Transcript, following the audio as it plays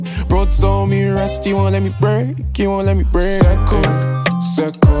Bro told me rest, he won't let me break. He won't let me break. Circle.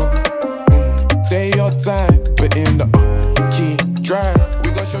 Take your time, but in the key drive.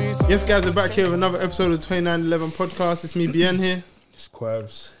 We gon' show you some. Yes, guys, we're back here with another episode of the 2911 podcast. It's me, Bien here.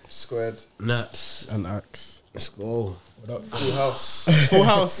 Squares. Squared. Napz. And Axe. Let's go. What up? Full house. Full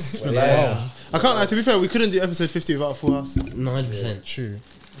house. Well, yeah. I can't lie, to be fair, we couldn't do episode 50 without a full house. 9%. True.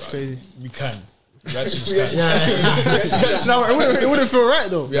 It's crazy. We can. We actually We just can. actually- No, it wouldn't feel right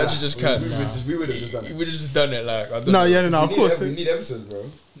though. We actually just can. We would have just done it. We would have just done it like. I don't No, know. yeah, no, of course. We need episodes, bro.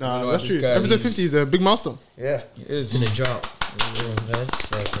 Nah, know, that's this true. guy Episode needs- 50 is a big milestone. Yeah. It is. It's been a drought.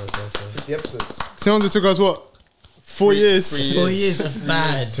 50 episodes. Someone took us what? 4 years? 4 years, that's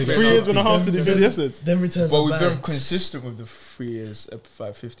bad. 3 years and a half to do 50 episodes. Them returns Well, are we've been bad. consistent with the 3 years, 50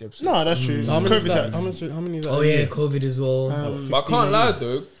 episodes. No, that's true. Mm. How many COVID times? How many is that? Oh yeah, COVID as well. But I can't lie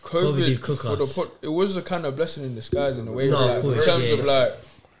though, COVID COVID did cook for the us. it was a kind of blessing in disguise in a way, No, like, of in course, terms yeah. of like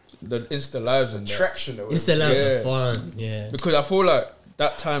the Insta lives and that. Traction that It's the level Yeah. of fun, yeah. Because I feel like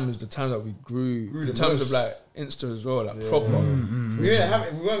that time is the time that we grew Grew in the terms most. of like Insta as well, like proper. We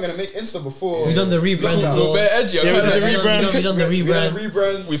weren't gonna make Insta before. We've done the rebrand as So well. bare edgy. I Yeah, kinda we did the like- rebrand. We've done the We had a rebrand.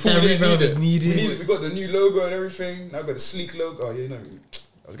 rebrand. We thought That we didn't rebrand need was it. needed. We got the new logo and everything. Now we got the sleek logo. Oh, yeah, you know. I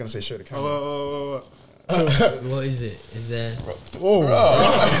was gonna say show the camera. Oh, What is it? Is there?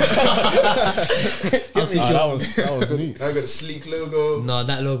 That was neat. Now we got the sleek logo. No,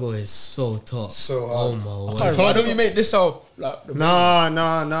 that logo is so top. So Oh hard. my word. So why don't we make this our like? The no. How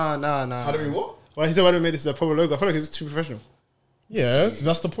do we what? Well, he said, why don't we make this a proper logo? I feel like it's too professional. Yeah,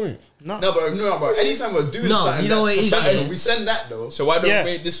 that's the point. No, but anytime we're doing No, something you know that's what it is? professional, we send that though. So why don't Yeah.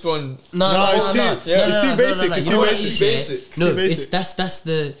 we make this one? No, it's too basic. It's You too know what basic. it is, yeah? Basic. No, Too basic. it's that's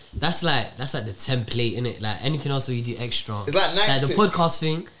like the template, innit? Like anything else we do extra. It's like the Nike. podcast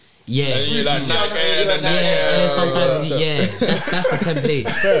thing. Yeah. Yeah, you like Yeah, Nike, yeah, Yeah, and then sometimes that's the template.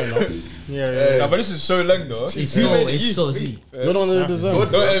 Fair enough. Yeah. Nah, but this is so long though. It's so Z. You're the one that design.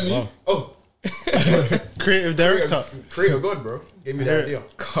 God, Don't hit me. Wow. Oh, Creative director. creator God, bro. Gave me the idea.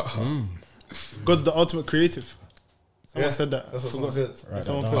 God's the ultimate creative. Someone Yeah, said that. That's what someone said.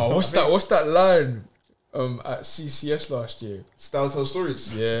 Someone put Oh, it. what's that line? At CCS last year. Style tell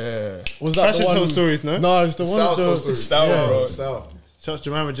stories. Yeah. Was that Fashion the one? Tell stories, no? No, it's the one. Style Of tell the, stories. Style, bro. Style. Shout out to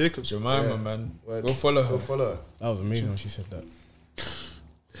Jemima Jacobs. Jemima, Yeah. man. Word. Go follow her. Go follow her. that was amazing when she said that.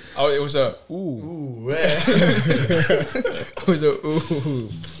 Oh, it was a ooh. Ooh, yeah. It was a ooh.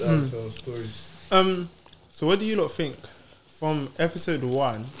 Style tell stories. So what do you lot think from episode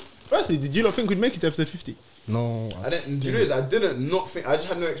 1? Firstly, did you lot think we'd make it to episode 50? No, I didn't. Do you know this? I didn't not think. I just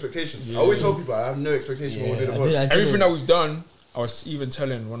had no expectations. I always tell people I have no expectations when we do the podcast. Everything that we've done, I was even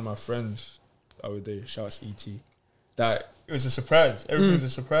telling one of my friends the other day, shouts ET, that it was a surprise. Everything was a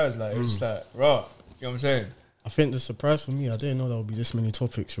surprise. Like, it was just like, raw. You know what I'm saying? I think the surprise for me, I didn't know there would be this many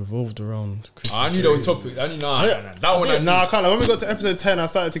topics revolved around Christmas. I knew there were topics. I knew, nah. That one I knew. Nah, I can't. Like, when we got to episode 10, I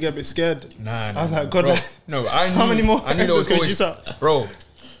started to get a bit scared. Nah, I was like, God, bro. like, No, I knew. how many more I knew there was episodes can you always, start? bro.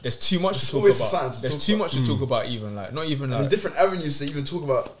 There's too much There's to talk always about. something to There's talk too about. much to talk about. Even like, not even There's like. different avenues to even talk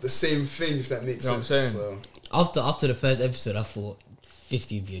about the same thing, if that makes You know what sense. I'm saying? So, After the first episode, I thought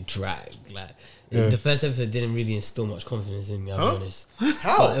 50 would be a drag. Like Yeah. the first episode didn't really instill much confidence in me. I'll be honest.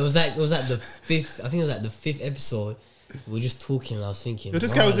 how? But it was like the fifth. I think it was like the 5th episode. We were just talking, and I was thinking, Yo,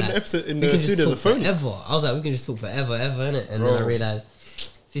 this wow, guy was in like, the episode in we the can just studio on the talk phone. forever. I was like, we can just talk forever, innit? And then I realized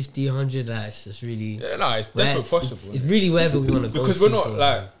 50, 100, like it's just really. Yeah, nah, it's where- definitely possible. It's really wherever we want to go. Because we're to, not so,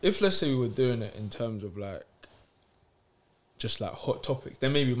 like, if let's say we were doing it in terms of like just like hot topics,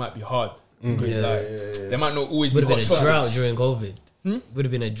 then maybe it might be hard because there might not always would be have been hot a drought topics. during COVID. Would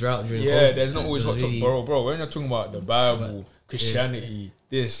have been a drought during COVID. Yeah, there's not always It was hot topics, really- bro. We're not talking about the Bible, Christianity,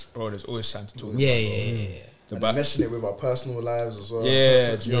 this, bro. There's always something to talk Yeah, about. yeah. and Bible. meshing it with our personal lives as well. Yeah,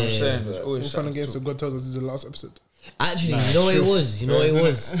 That's do you know what I'm yeah, saying? yeah. There's always We're trying something to get to so talk God tells us this is the last episode. Actually, you know what it was? You know what it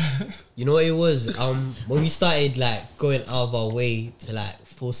was? You know what it was? When we started like going out of our way to like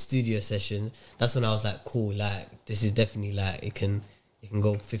 4 studio sessions, that's when I was like, cool, like this is definitely like it can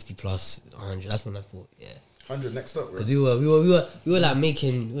go 50 plus 100. That's when I thought, yeah. 100 next up, bro. Because we were like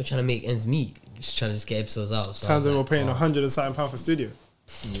we were trying to make ends meet, just trying to just get episodes out. So I Times was when we're like, paying oh. 100 and something pound for studio.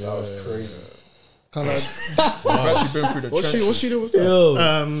 That was crazy. Kind of We've actually been through the trenches. What she did was that? Yo.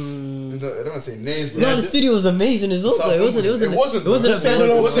 I don't want to say names, but No, the studio was amazing as well. Though. It wasn't a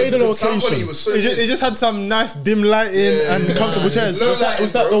Say the bad. location. Was so it just had some nice dim lighting Yeah, and yeah, comfortable yeah. chairs. Low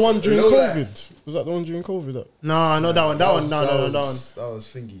Was that the one during Low COVID? Was that the one during COVID? That? No, not that one. That one. No, that that one. was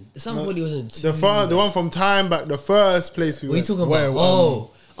thingy. Somebody wasn't. The one from time back, the first place we What are you went. talking Where,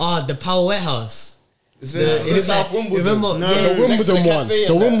 about? The Power Warehouse. Is It it was South like, Wimbledon? remember? No, yeah, The next to the Wimbledon one. cafe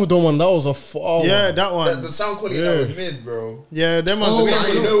The and that. Wimbledon one. That was a far. Yeah, one. that one. The sound quality Yeah. that was mid, bro. Yeah, them ones. Oh, We are didn't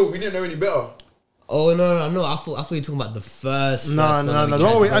so really cool. know. We didn't know any better. Oh no! I thought you were talking about the first. No, one no, that no. we The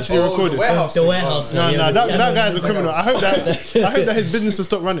one tried we to actually post. recorded. The warehouse. The warehouse. No, yeah, no, yeah, that guy's a criminal. I hope that his business will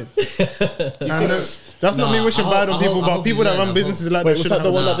stop running. That's not me Nah, wishing I bad on hope- people, I but hope people he's that right, run I businesses like Wait, that was shouldn't that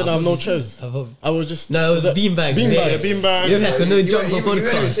the have one that. that didn't have no chairs? I was just. No, it was beanbags. Beanbags. Yeah, Yeah, beanbags. You have to no You jump for weren't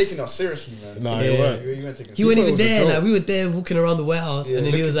even podcast. taking us seriously, man. Nah, Yeah. you weren't. You weren't taking us He wasn't thought even it was a there. joke. Like we were there walking around the warehouse, Yeah, and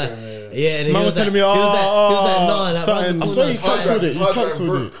then he was looking like, for him, yeah, and then Man he was was like, telling me, he was like, oh, no, like something. round the I saw you corner. cancelled it. You Hard drive cancelled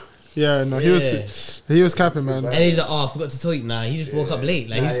it. broke. Yeah, no, he was capping, man. And he's like, oh, I forgot to tell you. Nah, he just woke up late.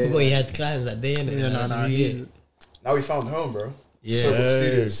 Like he Nah, just yeah. forgot he had clients that day. Yeah, nah, yeah. Now we found home, bro. Yeah. Circle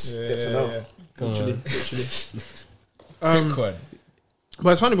Studios. Get to know. Literally. Bitcoin. But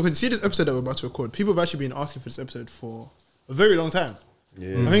it's funny because you see this episode that we're about to record. People have actually been asking for this episode for a very long time.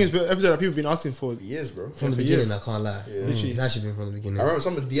 Yeah. I think it's an episode that people have been asking for. Years, bro. From the for beginning, years. I can't lie. Yeah. It's actually been from the beginning. I remember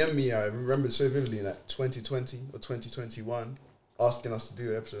someone DM'd me. I remember it so vividly in like 2020 or 2021, asking us to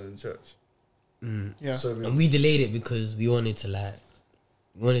do an episode in church. Yeah. So And we delayed it because we wanted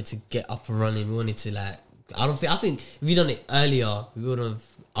to get up and running. We wanted to I think if we done it earlier, we would have.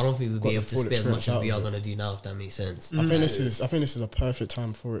 I don't think we'd Got be the able to full spend as much experience as out we of are it. gonna do now. If that makes sense. I think this is a perfect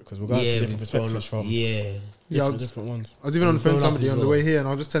time for it because we're going to see different we've grown perspectives up. from Yeah, different ones. I was even on the phone with grown up somebody as on the well. way here, and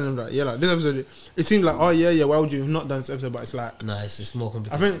I was just telling them that, yeah, like this episode, it seemed like, oh yeah, why would you have not done this episode? But it's like, Nah, it's just more I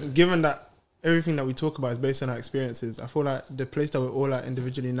complicated. think given that everything that we talk about is based on our experiences, I feel like the place that we're all at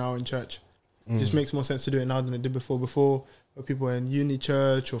individually now in church just makes more sense to do it now than it did before. Before, where people were in uni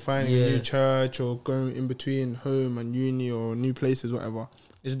church or finding a new church or going in between home and uni or new places, whatever.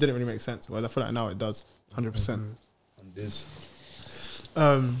 It just didn't really make sense. Whereas I feel like now it does, 100%. And this.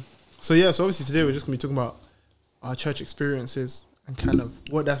 So obviously today we're just gonna be talking about our church experiences and kind of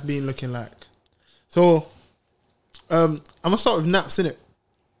what that's been looking like. So I'm gonna start with Napz, innit?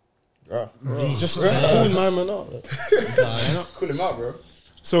 Just cool man up. Cool him out, bro.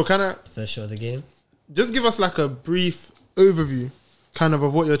 So kind of First shot of the game. just give us like a brief overview kind of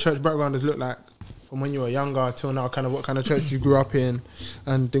what your church background has looked like from when you were younger till now, kind of what kind of church you grew up in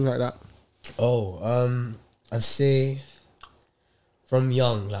and things like that. I'd say from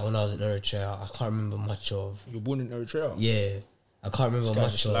young, like when I was in Eritrea, I can't remember much of. You were born in Eritrea. Yeah, I can't remember This guy's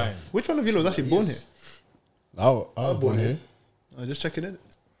much just of. lying. Which one of you was actually born here? I was born here. Just checking in.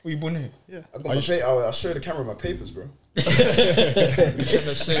 Were you born here? I got my I'll show the camera my papers, bro. You're trying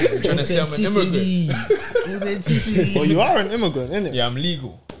to say I'm an immigrant. Authenticity. Well, you are an immigrant, innit? Yeah, I'm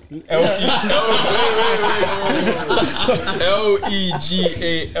legal.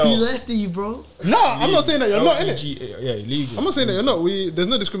 L-E-G-A-L. He left you, bro. No, I'm not saying that you're not, innit? L-E-G-A-L. Yeah, legal. I'm not saying that you're not. There's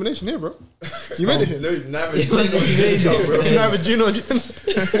no discrimination here, bro. You made it here. No, never. It wasn't amazing, bro. You have a Juno.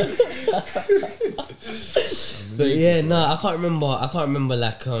 But yeah, no, I can't remember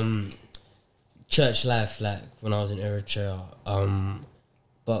like church life like when I was in Eritrea.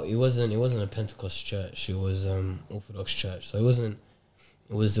 But it wasn't a Pentecost church. It was Orthodox church. So it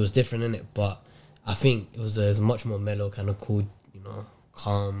was different in it. But I think it was much more mellow, kind of cool,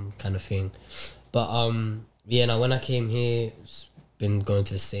 calm kind of thing. But yeah, now when I came here, been going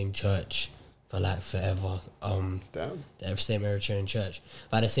to the same church for like forever. Damn. The same Eritrean church.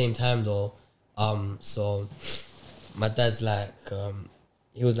 But at the same time though, so my dad's like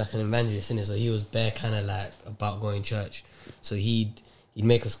he was like an evangelist in it, so he was bare kind of like about going to church. So he'd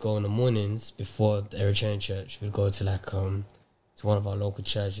make us go in the mornings before the Eritrean church. We'd go to like to one of our local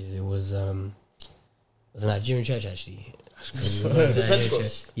churches. It was a Nigerian church actually. So we went to the Nigerian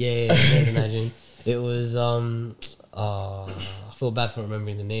Pentecost. church. Yeah, the Nigerian. It was I feel bad for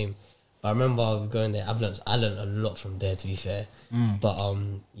remembering the name. But I remember going there. I learned a lot from there, to be fair. But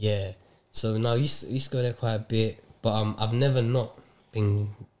yeah. So now I used to go there quite a bit. But I've never not been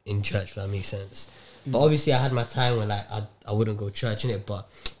in church, if that makes sense. But obviously I had my time when like I wouldn't go to church in it, but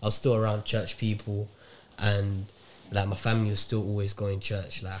I was still around church people, and like my family was still always going to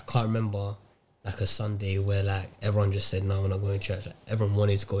church. Like I can't remember like a Sunday where like everyone just said no, we're not going to church. Like, everyone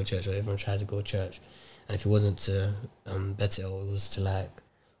wanted to go to church, or everyone tried to go to church. And if it wasn't to Bethel, it was to like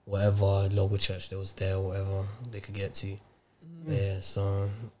whatever local church that was there, or whatever they could get to. Yeah, so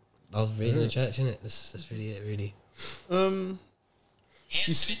I was raised in the church, innit? That's really it, really.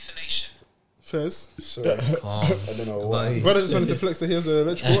 Here's some information. Fairs. So, Calm. I don't know why. Brother just wanted to flex that he has an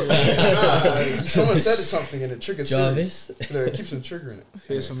electrical work. Nah, someone said something and it triggered Jarvis. No, it keeps on triggering it.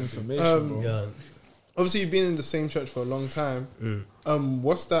 Here's some information, bro. Yeah. Obviously, you've been in the same church for a long time.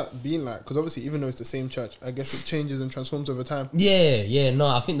 What's that been like? Because obviously, even though it's the same church, I guess it changes and transforms over time. Yeah. No,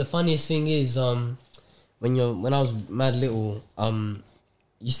 I think the funniest thing is when I was mad little,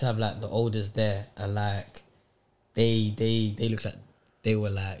 used to have like the elders there, and like they looked like they were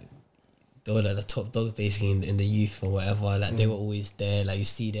like the top dogs basically in the youth or whatever. Like they were always there. Like you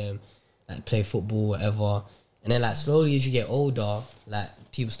see them like play football, whatever. And then like slowly as you get older, like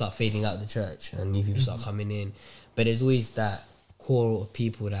people start fading out of the church and new people start coming in. But there's always that core of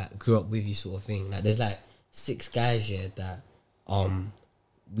people that grew up with you, sort of thing. Like there's like 6 guys here that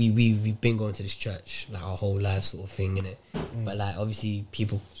we've been going to this church like our whole life, sort of thing, innit? But like obviously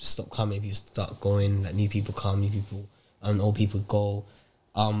people stop coming, people start going, like new people come, new people old people go.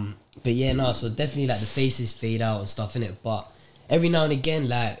 But yeah, no, so definitely like the faces fade out and stuff, innit? But every now and again,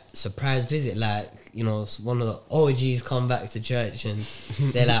 like surprise visit, like, you know, one of the OGs come back to church and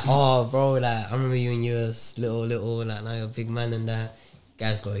they're like, oh bro, like I remember you when you was little, like now you're a big man and that.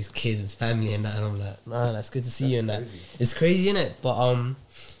 Guy's got his kids, his family and that, and I'm like, nah, that's good to see you and that. It's crazy, innit?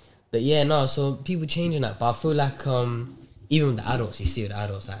 But yeah, no, so people changing that. But I feel like even with the adults, you see with the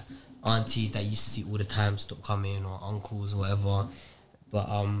adults, like aunties that you used to see all the time stop coming, or uncles or whatever.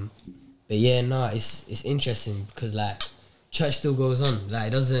 But yeah, no, it's interesting because like church still goes on.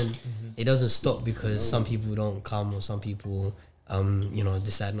 Like it doesn't stop because some people don't come or some people you know,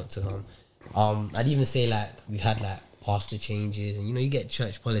 decide not to come. I'd even say like we've had like pastor changes, and you know, you get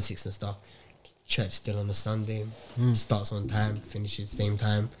church politics and stuff. Church still on a Sunday, starts on time, finishes same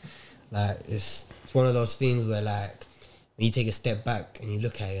time. Like it's one of those things where like when you take a step back and you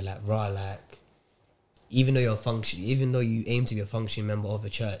look at it, like raw, like even though you aim to be a functioning member of a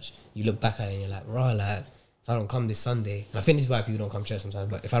church, you look back at it and you're like, raw, like if I don't come this Sunday, and I think this is why people don't come to church sometimes,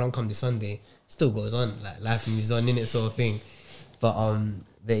 but if I don't come this Sunday, it still goes on, like life moves on, in it, sort of thing. But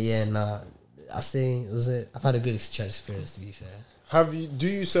yeah, nah, I've had a good church experience, to be fair. Do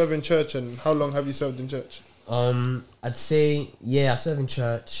you serve in church, and how long have you served in church? I'd say, yeah, I serve in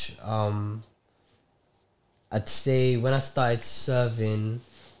church. I'd say when I started serving,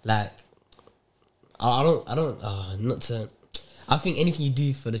 like, I think anything you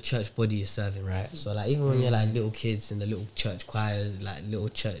do for the church body is serving, right? So like even when you're like little kids in the little church choirs, like little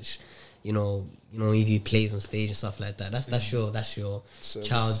church, you know, you do plays on stage and stuff like that. That's your service.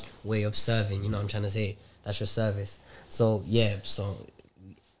 Child way of serving. You know what I'm trying to say? That's your service. So yeah,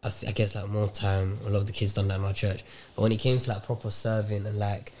 I guess like more time, a lot of the kids done that in our church. But when it came to like proper serving and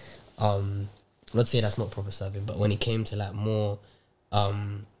like, not say that's not proper serving, but when it came to like more, a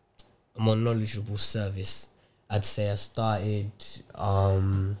more knowledgeable service, I'd say I started,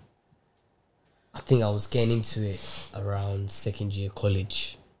 I think I was getting into it around second year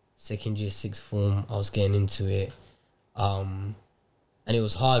college, second year sixth form. I was getting into it, and it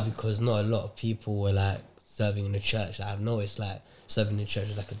was hard because not a lot of people were like serving in the church. Like, I've noticed like serving in the church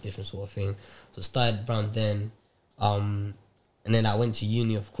is like a different sort of thing. So I started around then, and then I went to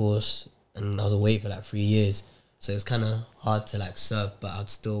uni, of course, and I was away for like 3 years. So it was kind of hard to like serve, but I'd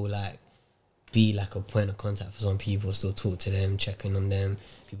still like be like a point of contact for some people, still talk to them, checking on them,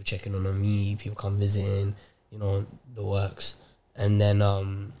 people checking on me, people come visiting, you know, the works. And then,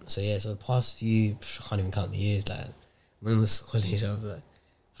 so the past few, I can't even count the years, like, when was college? I was like,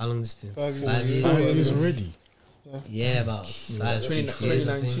 how long has this been? 5 years. 5 years already. Yeah, about 5, 6 years.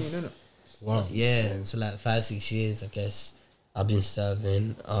 2019, isn't it? Wow. Yeah, so like 5, 6 years, I guess, I've been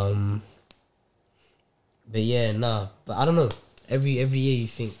serving. But yeah, but I don't know. Every year you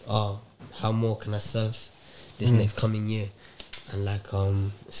think, oh, how more can I serve this next coming year? And like,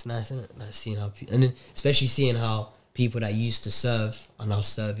 it's nice, isn't it? Like seeing how people, and then especially seeing how people that used to serve are now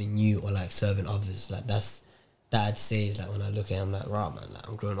serving you or like serving others. Like that I'd say is like when I look at it, I'm like, right, man, like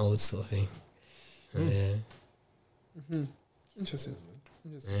I'm growing old, sort of thing. Yeah. Mm-hmm. Interesting.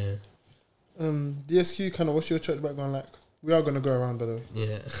 Yeah. DSQ, kind of, what's your church background like? We are gonna go around, by the way.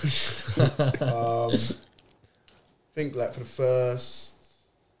 Yeah. I think like for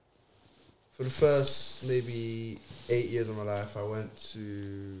the first maybe 8 years of my life, I went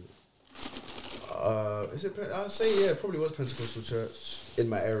to I'd say it probably was Pentecostal church in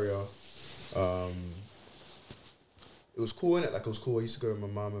my area. It was cool, innit? Like it was cool. I used to go with my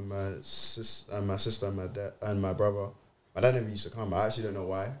mum and my sister and my dad and my brother. My dad never used to come. I actually don't know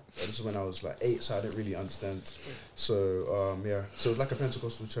why. This is when I was like 8, so I didn't really understand. So so it was like a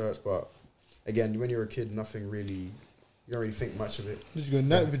Pentecostal church, but again, when you're a kid, you don't really think much of it. Did you go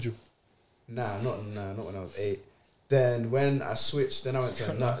night vigil? Nah, not when I was 8. Then when I switched, then I went to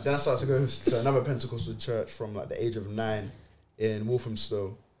then I started to go to another Pentecostal church from like the age of 9 in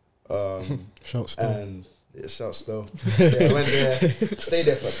Walthamstow. Shout Stowe. And shout Stowe. Yeah, I went there, stayed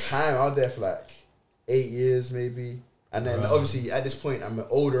there for a time. I was there for like 8 years maybe. And then obviously at this point I'm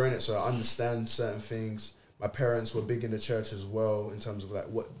older in it, so I understand certain things. My parents were big in the church as well in terms of like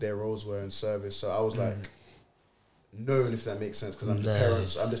what their roles were in service. So I was like, known, if that makes sense,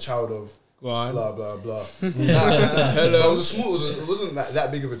 because I'm the child of blah blah blah. It was a small. It wasn't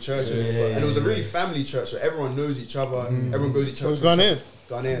that big of a church, and it was a really family church. So everyone knows each other. Everyone goes to each other. It was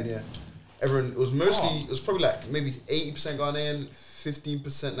Ghanaian, yeah. Everyone. It was mostly. It was probably like maybe 80% Ghanaian,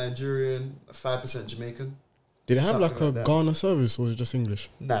 15% Nigerian, 5% Jamaican. Did it have Something like a that. Ghana service or was it just English?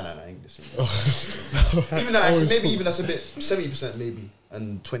 Nah, English. Even though actually, maybe even that's a bit 70% maybe,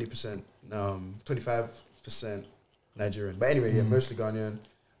 and 20%, 25% Nigerian. But anyway, yeah, mostly Ghanaian.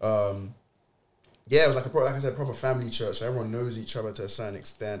 Yeah, it was like like I said, proper family church. So everyone knows each other to a certain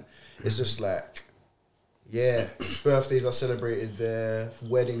extent. It's just like, yeah, birthdays are celebrated there,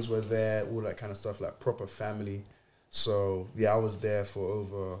 weddings were there, all that kind of stuff, like proper family. So yeah, I was there for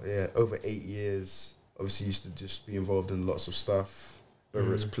over 8 years. Obviously, used to just be involved in lots of stuff,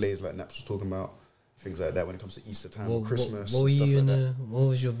 whether it's plays like Napz was talking about, things like that when it comes to Easter time, Christmas. What were you in what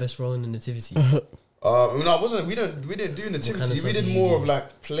was your best role in the nativity? No, I wasn't. We didn't do nativity. Kind of We did more of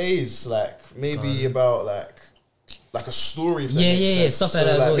like plays, like maybe about like a story. If that makes sense. Stuff like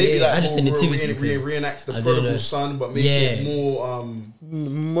that. Like, maybe like I just did nativity. Reenacts the prodigal son, but make it more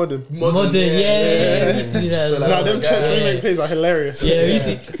modern. Yeah. So like, Nah, them church remake plays are hilarious.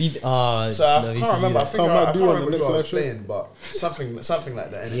 Yeah, so I can't remember. I think I can't do one remember the who I was next live show. playing, but something like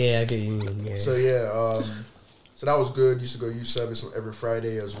that. Innit? Yeah, I get you. Mean, yeah. So yeah, so that was good. Used to go youth service every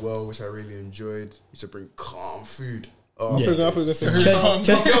Friday as well, which I really enjoyed. Used to bring calm food. I forgot to say. Everyone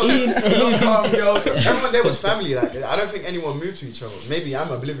there was family. Like I don't think anyone moved to each other. Maybe I'm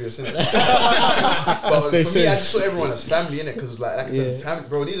oblivious in it. But for me, I just saw everyone as family in it because like I said, family,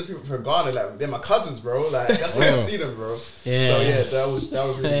 bro. These are people from Ghana. Like they're my cousins, bro. Like that's the way I see them, bro. Yeah. So yeah, that was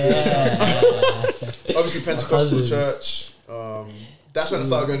really good. Obviously Pentecostal church. That's when I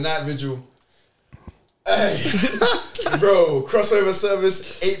started going night vigil. Hey, bro, crossover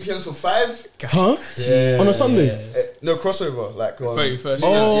service 8 p.m. till 5. Huh? Yeah. On a Sunday? No, crossover, like 31st.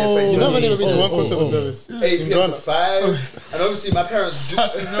 Oh, You never 31st. been to one crossover service. 8 p.m. to 5. And obviously my parents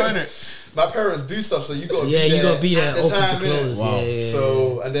do stuff, so you gotta be there. You gotta be there at the open time, to close. Wow. Yeah.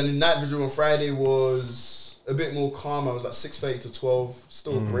 So, and then night vigil on Friday was a bit more calm. I was like 6:30 to 12,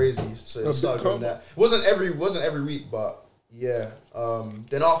 still crazy. So I started doing that. Wasn't every week, but yeah.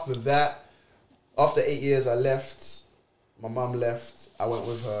 Then after that, after 8 years, I left. My mum left. I went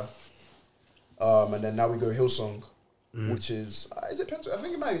with her. And then now we go Hillsong, which is it Pentecostal? I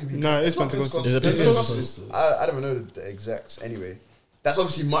think it might be. No, it's not Pentecostal. Is it Pentecostal? I don't even know the exacts. Anyway, that's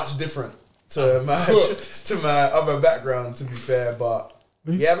obviously much different to my other background, to be fair. But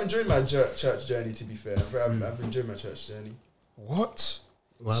yeah, I've enjoyed my church journey. To be fair, I've enjoyed my church journey. What?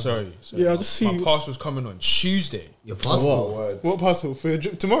 Wow. Sorry. Yeah, I just see my parcel's coming on Tuesday. Your passport. Oh, words. what parcel for your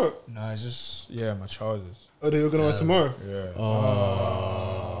trip tomorrow. Nah, it's just my trousers. Oh, they were gonna wear tomorrow. Yeah.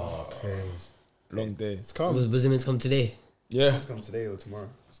 Okay. Long day. It's calm. Was it meant to come today? Yeah. It's come today or tomorrow.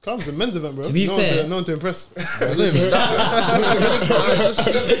 It's calm. It's a men's event, bro. To be fair- no one to impress. Just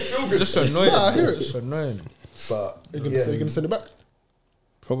annoying. Nah, I hear it. Just annoying. But Are you gonna send it back?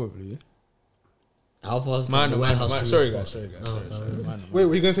 Probably. How far is Man, the warehouse from sorry your guys. spot? Sorry. Man. Wait,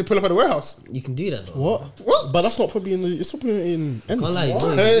 were you gonna say pull up at the warehouse? You can do that though. What? But that's not probably in the. It's probably in. Can't lie, you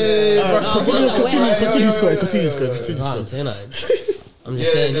know. Hey, Continue, Nah, I'm saying that. I'm just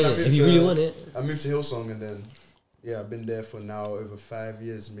Yeah, saying, then I innit? moved If you to- really want it. I moved to Hillsong and then I've been there for now over 5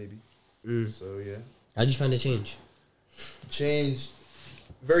 years maybe. So yeah, How'd you find the change? change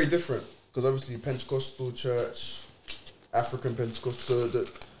very different because obviously Pentecostal church, African Pentecostal.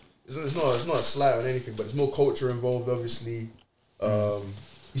 It's not a slight on anything, but there's more culture involved. Obviously,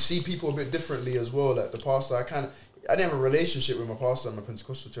 you see people a bit differently as well. Like the pastor, I didn't have a relationship with my pastor in my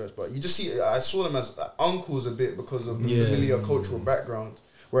Pentecostal church, but you just see, I saw them as uncles a bit because of the familiar cultural background.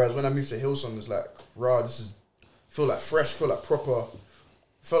 Whereas when I moved to Hillsong, it's like, feel like fresh, feel like proper,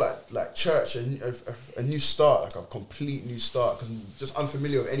 feel like church, a new start, like a complete new start, because I'm just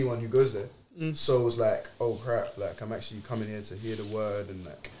unfamiliar with anyone who goes there. So it was like, oh crap, like I'm actually coming here to hear the word and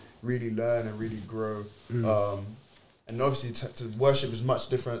like really learn and really grow. And obviously to worship is much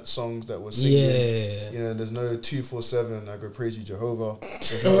different songs that we're singing. Yeah. You know, there's no 247, I go praise you Jehovah.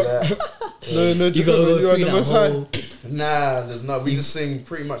 There's no that. No, You gotta you are go the through that most high. whole. Nah, there's not. We just sing,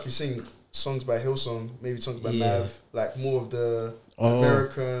 pretty much we sing songs by Hillsong, maybe songs by Napz, like more of the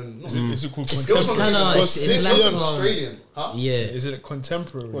American. Is it called Hillsong contemporary? is like Australian. Huh? Yeah. Is it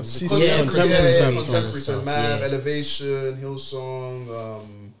contemporary? Contemporary. So stuff, Napz, yeah. Elevation, Hillsong,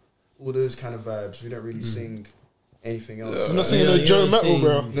 all those kind of vibes. We don't really sing anything else. I'm not saying no Joe Metal,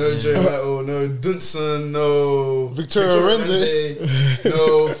 bro. No Joe Metal, no Dunson, no Victoria Renze,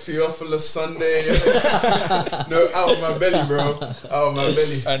 no Theophilus Sunday, no Out of My Belly, bro. Out of My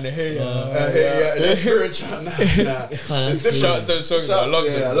Belly. And The spirit chant. Nah. It's different. Shouts those songs. I love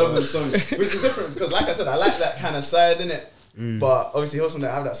them. I love those songs. Which is different because, like I said, I like that kind of side, innit? But obviously, Hillsong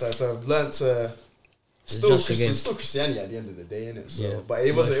don't have that side, so I've learned to. Still Christianity at the end of the day, innit? So, but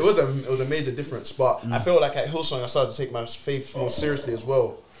it was a major difference. But I feel like at Hillsong I started to take my faith more seriously as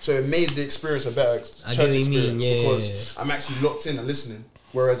well. So it made the experience a better church experience because I'm actually locked in and listening.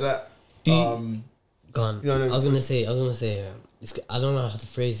 Whereas at gone. I was gonna say. I don't know how to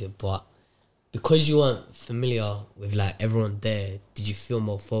phrase it, but because you weren't familiar with like everyone there, did you feel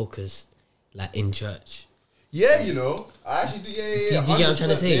more focused like in church? Yeah, you know, I actually do. Yeah. Do you get what I'm trying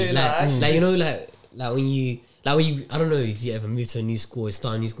to say? Like you know, like when you, I don't know if you ever moved to a new school or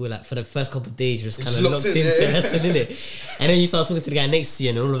start a new school, like for the first couple of days, you're just kind of locked into lesson, innit? And then you start talking to the guy next to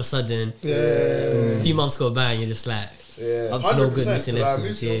you, and all of a sudden, a few months go by, and you're just like, up to no good missing lessons. I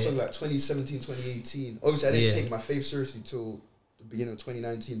moved to Hillsong like 2017, 2018. Obviously, I didn't take my faith seriously till the beginning of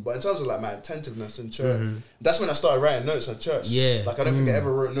 2019. But in terms of like my attentiveness in church, that's when I started writing notes at church. Yeah. Like I don't think I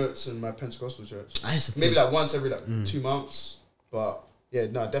ever wrote notes in my Pentecostal church. Maybe like once every like 2 months, but. Yeah,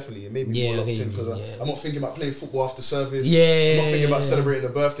 no, definitely. It made me more locked in because I'm not thinking about playing football after service. I'm not thinking about celebrating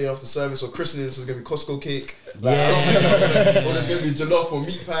a birthday after service or christening, so there's going to be Costco cake. Like, I'm not thinking about or there's going to be jollof or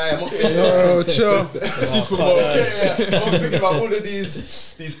meat pie. I'm not thinking about Super Bowl. I'm not thinking about all of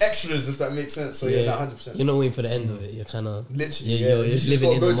these extras, if that makes sense. So yeah, 100%. You're not waiting for the end of it. You're kind of... Literally, you're just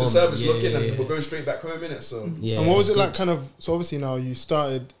living in the moment. Go to service, look in, and we're going straight back home, innit? So. And what was it like kind of... So obviously now you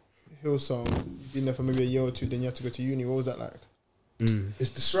started Hillsong, you've been there for maybe a year or two, then you had to go to uni. What was that like? It's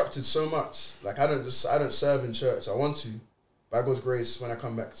disrupted so much. Like I don't serve in church. I want to. By God's grace, when I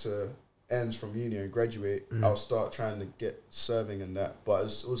come back to ends from uni and graduate, I'll start trying to get serving and that. But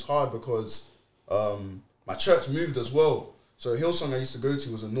it was hard because my church moved as well. So Hillsong I used to go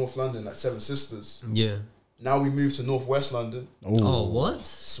to was in North London, like Seven Sisters. Yeah. Now we moved to North West London. Oh, what?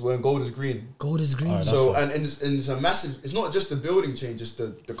 So we're in Gold is Green. Gold is Green. So and it's a massive. It's not just the building change; it's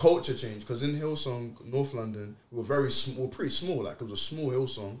the culture change. Because in Hillsong, North London, we were very small, pretty small. Like it was a small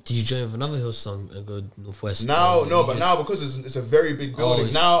Hillsong. Did you join with another Hillsong and go Northwest? Now because it's a very big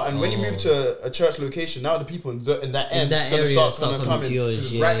building now, and when you move to a church location, now the people in that end is going to start coming to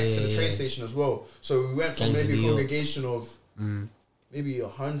yours. Right next to the train station as well. So we went from maybe a congregation of. Maybe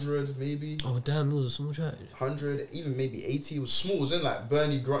 100, maybe. Oh damn! It was a small church. 100, even maybe 80. It was small. It was in like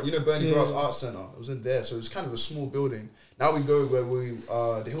Bernie Grant. You know Bernie Grant's Art Center. It was in there, so it was kind of a small building. Now we go where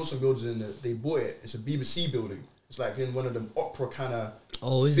the Hillsong building. They bought it. It's a BBC building. It's like in one of them opera kind of.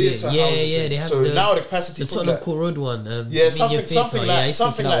 Oh, is it? Yeah. They have so now the capacity. The Tottenham Court Road one. Something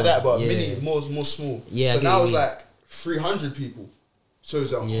like that, but mini more small. Yeah. So now it's like 300 people. So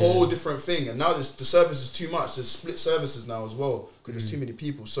it's a whole different thing, and now the service is too much. There's split services now as well because there's too many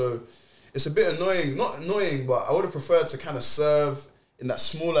people. So it's a bit annoying. Not annoying, but I would have preferred to kind of serve in that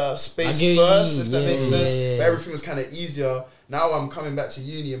smaller space first, if that makes sense. But everything was kind of easier. Now I'm coming back to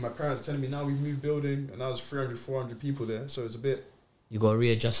uni, and my parents are telling me now we've moved building, and now there's 300, 400 people there. So it's a bit. You got to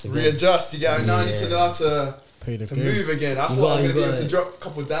readjust again. You get. Now I need to know how to move again. I thought I was going to be able to drop a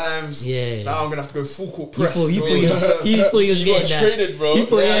couple dimes. Yeah. Now I'm going to have to go full court press. You thought you was traded, bro. I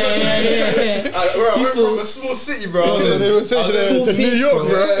went from a small city, bro. They were taking to New York,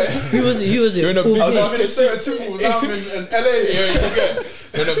 bro. He was in a big I was in Minnesota, now I'm in LA. You're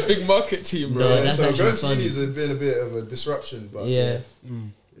in a big market team, bro. No, that's so actually going funny. to uni has been a bit of a disruption, but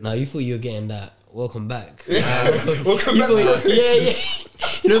No, you thought you were getting that. Welcome back. Welcome back. Yeah.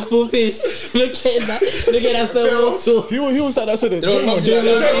 You know, full face. Look at that farewell tour. He was that said it. They don't love me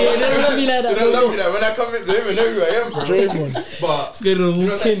like that. They don't love me like when I come in, they don't even know who I am, bro. Draymond. But it's good to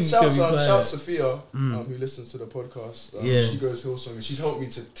walk in. Shout Sophia, who listens to the podcast. She goes Hillsong, and she's helped me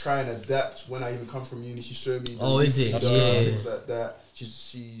to try and adapt when I even come from uni. She showed me. Is it? Things like that.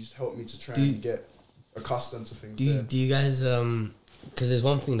 She's helped me to try and get accustomed to things. Do you guys because there's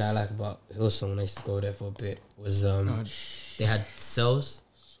one thing that I like about Hillsong when I used to go there for a bit was they had cells.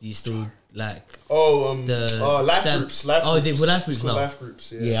 Do you still like life groups? Is it for life groups now? Life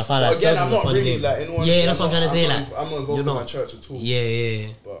groups, I find like again, I'm not really like in one. Yeah, that's what I'm trying to say. Like I'm not involved in my church at all. Yeah.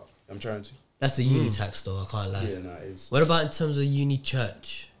 But I'm trying to. That's the uni tax though. I can't lie. Yeah, it is. What about in terms of uni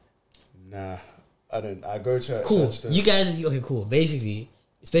church? Nah, I don't. I go church. Cool. You guys, okay, cool. Basically,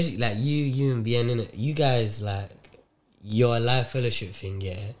 especially like you and BN in it. You guys like. Your live fellowship thing,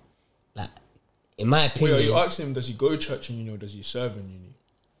 like in my opinion. Wait, are you asking him? Does he go to church in uni or does he serve in uni?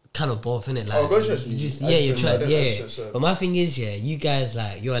 Kind of both, innit? Like, go to church. You're church. But my thing is, you guys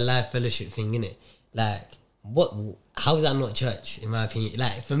like your live fellowship thing, innit? Like what? How is that not church? In my opinion,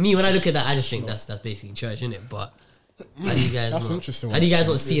 like for me, when I look at that, I just think that's basically church, isn't it? But how do you guys? That's not, interesting. How do you guys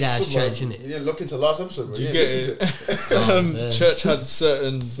not see that as church, You innit? didn't look into last episode, bro. Do you You get didn't listen it? to it. Church has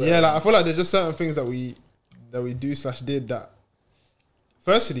certain. Yeah, like I feel like there's just certain things that we do/did that.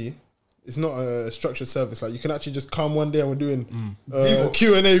 Firstly, it's not a structured service. Like you can actually just come one day and we're doing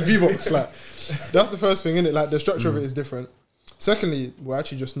Q&A Vivox. Like that's the first thing, innit? Like the structure of it is different. Secondly, we're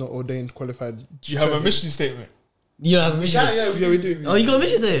actually just not ordained, qualified. Do you have a mission statement? You don't have a mission. Yeah, we do. Oh, you got a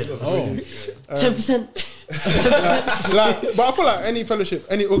mission statement. Oh, 10%. Like, but I feel like any fellowship,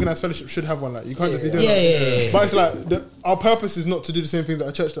 any organized fellowship should have one. Like you can't just be doing that. Yeah. But it's like our purpose is not to do the same things that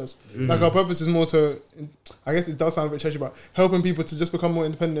our church does. Like our purpose is more to, I guess it does sound a bit churchy, but helping people to just become more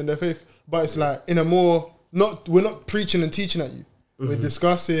independent in their faith. But it's like in a more we're not preaching and teaching at you. We're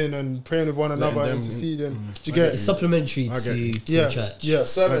discussing and praying with one another, interceding. Do you get It's supplementary to the church. Yeah,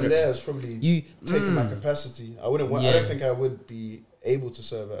 Serving there is probably You taking my capacity. I wouldn't. I don't think I would be able to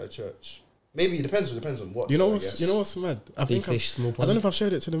serve at a church. Maybe it depends. It depends on what. you know I what's guess. you know what's mad? I Big think fish, small I pond. don't know if I've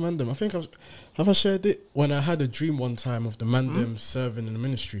shared it to the mandem. I think I shared it when I had a dream one time of the mandem serving in the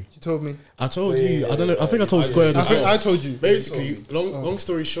ministry. you told me. I told Yeah, you. yeah, I don't know. I think I told yeah, Squared I as think well. I told you. Basically, long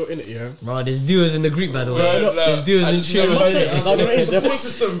story short, in it, yeah. Bro, there's duos in the group, by the way. No, There's duos in just never church. said it. Support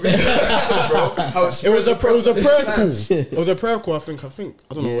system, bro. How It was a prayer call. It was a prayer call. I think.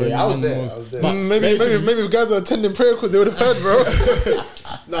 I don't know where I was your there. man I was there. But Maybe if guys were attending prayer because they would have heard, bro.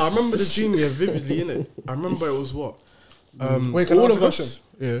 no, I remember the dream vividly. Innit? I remember it was what. Wait, can I all ask of a us. question?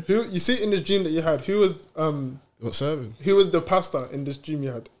 Yeah. Who you see in this dream that you had? Who was What serving? who was the pastor in this dream you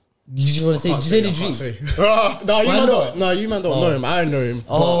had? Did you want to say? Did you say the dream? No, you Why man not? don't. No, you man don't know him. I know him.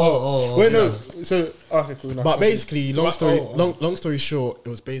 Oh. Wait, no. So okay, cool. No. But basically, long story short, it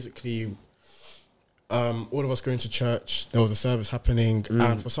was basically all of us going to church. There was a service happening,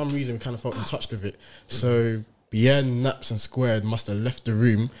 and for some reason, we kind of felt in touch with it. So Bien, Napz, and Squared must have left the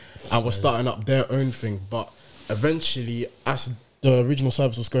room and were starting up their own thing. But eventually, as the original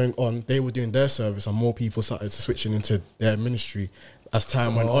service was going on, they were doing their service, and more people started switching into their ministry as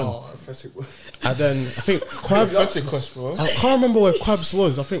time went on. And then I think Pentecost, bro. I can't remember where Quabs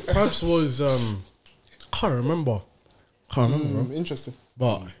was. I think Quabs was can't remember, bro. Interesting.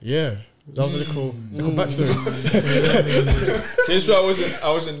 But yeah, that was a little backstory. See, this is why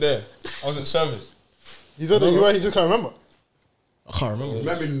I wasn't there. I wasn't serving. He said that you were. He just can't remember. I can't remember.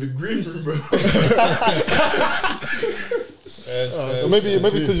 Remember in the green room, bro. So maybe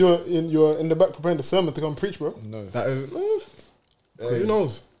because you're in the back preparing the sermon to come preach, bro. No. That is who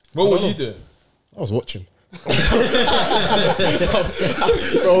knows? What I were don't you know. doing? I was watching. I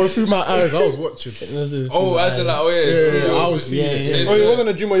was through my eyes. I was watching. Oh, as in like, I was seeing it. Since, Oh, it wasn't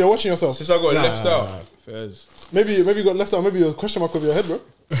a dream where you're watching yourself. since I got left out. Fairs. Maybe you got left out. Maybe you was a question mark over your head, bro.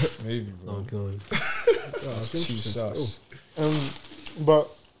 Maybe, bro. Oh god. That's Too interesting. sus. But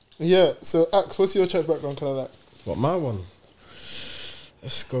yeah. So Axe, what's your church background? Kind of like. What my one?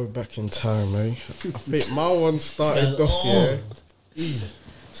 Let's go back in time, eh? I think my one started off.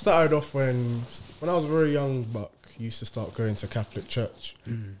 Started off when I was a very young buck. Used to start going to Catholic church,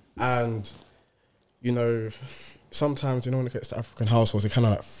 and you know, sometimes when it gets to African households, it kind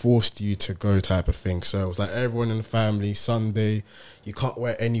of like forced you to go type of thing. So it was like everyone in the family. Sunday, you can't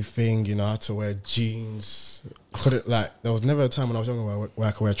wear anything. You know, I had to wear jeans. I couldn't there was never a time when I was younger where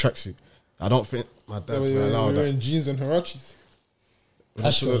I could wear a tracksuit. I don't think my dad So would you're allow that. wearing jeans and harachis. Oh,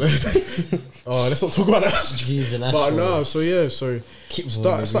 let's not talk about that. Jeez, and But no, so Keep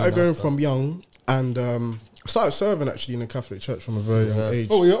started going from young, and started serving actually in the Catholic church from a very young age.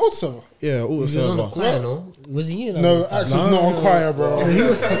 Oh, you're old server. Yeah, all the He was on the server. choir, no? Was he in? No, Axe was not on choir, bro.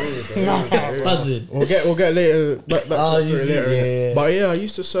 Buzzing. We'll get later back to the story later. yeah, innit? yeah. But yeah, I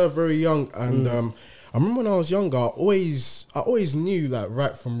used to serve very young, and I remember when I was younger, I always knew like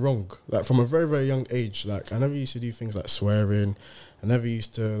right from wrong, like from a very very young age. Like I never used to do things like swearing. I never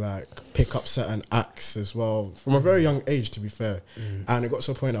used to like pick up certain acts as well from a very young age, to be fair. And it got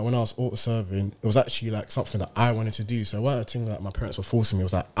to a point that when I was auto serving, it was actually like something that I wanted to do. So it wasn't a thing that my parents were forcing me. It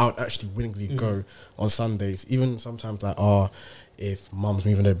was like I would actually willingly go on Sundays, even sometimes like if mum's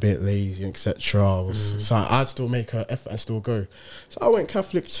moving a bit lazy, etc. So I'd still make an effort and still go. So I went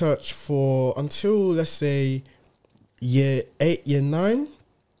Catholic church for until let's say year 8, year 9,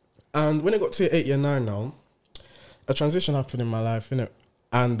 and when it got to 8, year 9 now, a transition happened in my life, innit?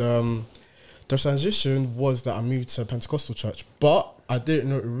 And the transition was that I moved to a Pentecostal church, but I didn't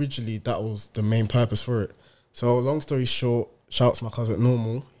know originally that was the main purpose for it. So long story short, shouts my cousin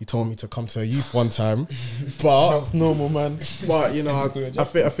Normal. He told me to come to a youth one time, but Shouts normal, man. but you know, I think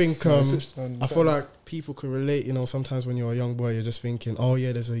I feel Sorry. like people could relate. You know, sometimes when you're a young boy, you're just thinking, oh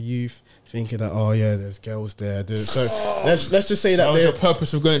yeah, there's a youth. Thinking that, oh yeah, there's girls there. So let's just say That that was they're your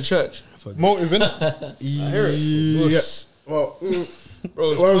purpose of going to church. Motive, innit? yeah. Well,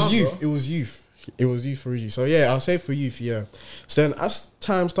 Bro, well, it was youth. It was youth. It was youth for you. So yeah, I'll say for youth, yeah. So then as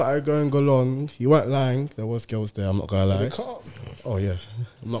time started going along, you weren't lying. There was girls there. I'm not gonna lie. Oh yeah,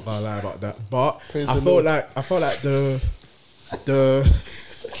 I'm not gonna lie about that. But Praise I the felt Lord. like the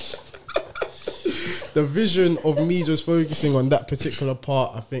the vision of me just focusing on that particular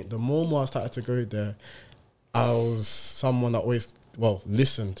part. I think the more I started to go there, I was someone that always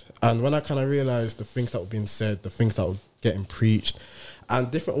listened. And when I kind of realized the things that were being said, the things that were getting preached, and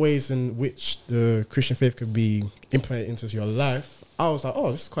different ways in which the Christian faith could be implemented into your life, I was like,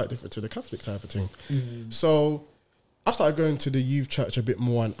 oh, this is quite different to the Catholic type of thing. So I started going to the youth church a bit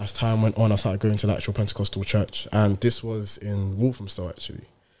more, and as time went on, I started going to the actual Pentecostal church, and this was in Walthamstow actually.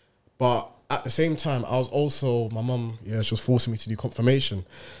 But at the same time, I was also, my mum, she was forcing me to do confirmation,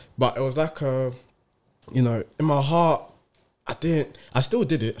 but it was like in my heart, I still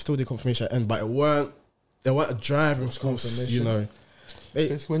did confirmation at the end, but it weren't a driving force, you know.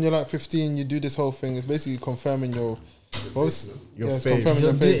 It's when you're like 15, you do this whole thing. It's basically confirming your faith. Confirming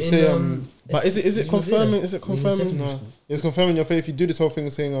your You do it faith. in, Say, But is it confirming? Is it confirming? no, it's confirming your faith. You do this whole thing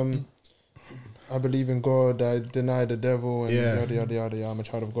of saying, I believe in God. I deny the devil, and yada yada yada. I'm a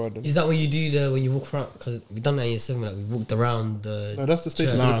child of God. Is that when you do when you walk around? Because we've done that in year 7. Like we walked around the. No, that's the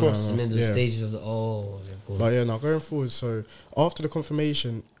station church, of the cross. and then the Yeah. stages of the. Oh, okay, cool. But yeah, now going forward, so after the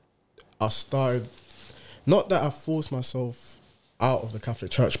confirmation, I started, not that I forced myself out of the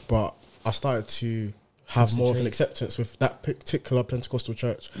Catholic Church, but I started to have more of an acceptance with that particular Pentecostal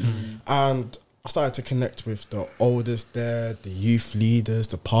church. And I started to connect with the elders there, the youth leaders,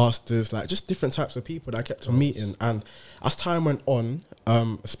 the pastors, like just different types of people that I kept on meeting. And as time went on,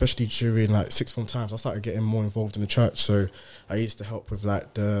 especially during like sixth form times, I started getting more involved in the church. So I used to help with like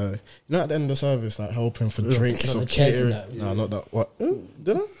at the end of the service, like helping for drinks or the chairs and catering. that. No, not that. What?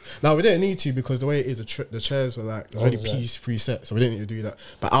 Did I? No, we didn't need to, because the way it is, the chairs were like already preset, so we didn't need to do that.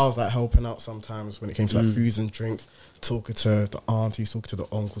 But I was like helping out sometimes when it came to like foods and drinks, talking to the aunties, talking to the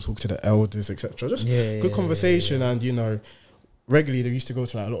uncles, talking to the elders, etc. Just good conversation. And regularly they used to go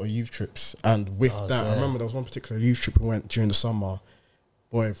to like a lot of youth trips, and with that, I remember there was one particular youth trip we went during the summer.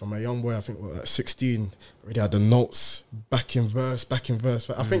 Boy, from a young boy, I think like 16, already had the notes back in verse. But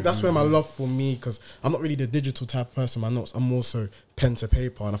I think that's where my love for me, because I'm not really the digital type of person, my notes, I'm more so pen to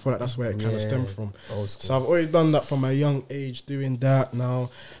paper, and I feel like that's where it kind of stemmed from. So I've always done that from a young age, doing that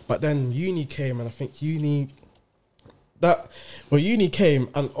now. But then uni came, and I think uni came,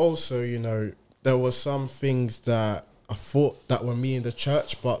 and also, there were some things that I thought that were me in the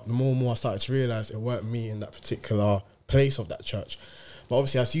church, but the more and more I started to realise it weren't me in that particular place of that church. But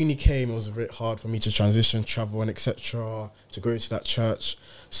obviously, as uni came, it was a bit hard for me to transition, travel, and etc. to go to that church.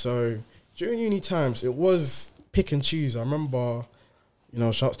 So during uni times, it was pick and choose. I remember,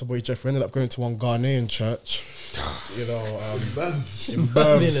 shouts to boy Jeff. We ended up going to one Ghanaian church. In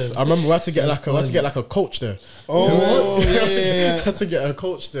Birmingham. I remember we had to get like a coach there. Oh, yeah. Had to get a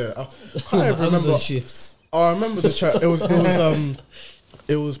coach there. I can't even remember. Shifts. Oh, I remember the church.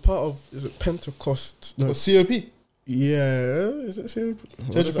 It was part of, is it Pentecost? No, COP. Yeah, is it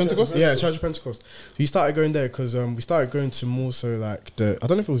Church of Pentecost? Yeah, Church of Pentecost. So you started going there because we started going to more so like I don't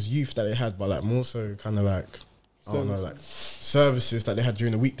know if it was youth that they had, but like more so kind of like I don't know, like services that they had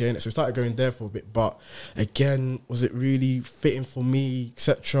during the weekday. So we started going there for a bit, but again, was it really fitting for me,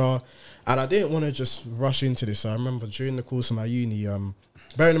 etc. And I didn't want to just rush into this. So I remember during the course of my uni,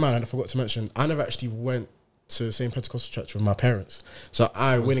 bearing in mind, I forgot to mention, I never actually went to the same Pentecostal church with my parents, so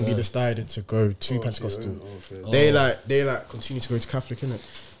I willingly decided to go to Pentecostal. They continue to go to Catholic, innit?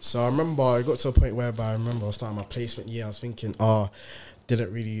 So I remember I got to a point whereby I was starting my placement year. I was thinking,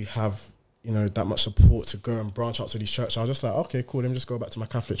 didn't really have that much support to go and branch out to these churches. I was just like, okay, cool, let me just go back to my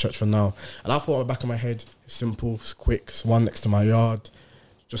Catholic church for now. And I thought in the back of my head, it's simple, it's quick, it's one next to my yard.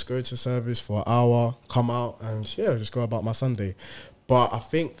 Just go to service for an hour, come out, and just go about my Sunday. But I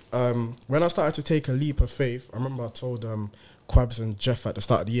think when I started to take a leap of faith, I remember I told Quabs and Jeff at the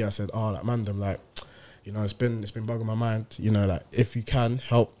start of the year, I said, it's been bugging my mind, like if you can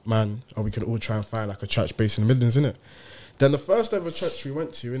help, man, or we can all try and find like a church based in the Midlands, innit? Then the first ever church we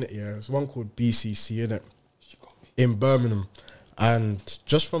went to, innit, it was one called BCC, innit, in Birmingham. And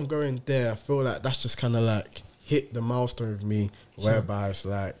just from going there, I feel like that's just kind of like hit the milestone with me, whereby it's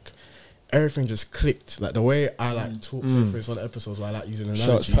like, everything just clicked. Like the way I like talk to for on the episodes where I like using Shots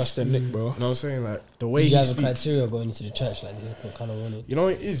analogies. past the Nick, bro. You know what I'm saying? Like the way Did you he have a speaks. criteria going into the church? Like, this is what kind of wanted? You know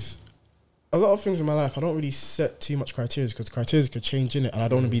what it is? A lot of things in my life, I don't really set too much criteria because criteria could change in it, and I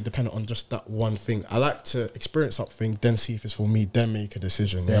don't want to be dependent on just that one thing. I like to experience something, then see if it's for me, then make a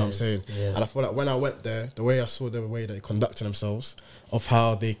decision. You know what I'm saying? Yeah. And I feel like when I went there, the way I saw the way they conducted themselves, of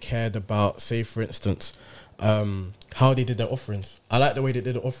how they cared about, say for instance, how they did their offerings. I like the way they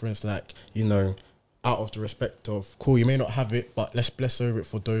did the offerings, like, you know, out of the respect of, cool, you may not have it, but let's bless over it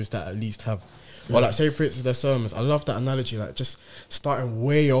for those that at least have. Or like, say for instance, their sermons. I love that analogy, like just starting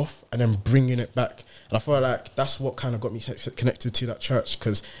way off and then bringing it back. And I feel like that's what kind of got me connected to that church,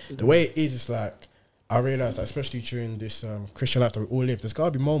 because the way it is, it's like, I realised that especially during this Christian life that we all live, there's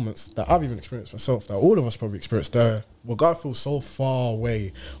got to be moments that I've even experienced myself, that all of us probably experienced, where God feels so far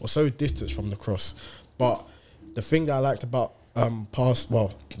away or so distant from the cross. But the thing that I liked about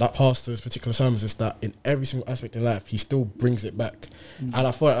that pastor's particular sermons is that in every single aspect in life, he still brings it back. And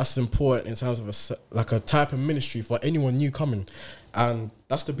I thought that's important in terms of a type of ministry for anyone new coming. And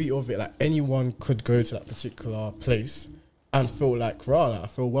that's the beauty of it. Like, anyone could go to that particular place and feel like, I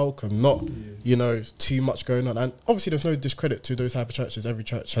feel welcome, not, you know, too much going on. And obviously there's no discredit to those type of churches. Every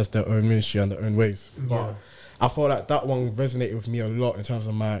church has their own ministry and their own ways. But I felt like that one resonated with me a lot in terms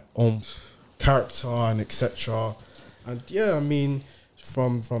of my own character and etc. And yeah, I mean,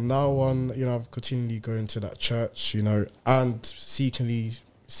 from now on, you know, I've continually going to that church, you know, and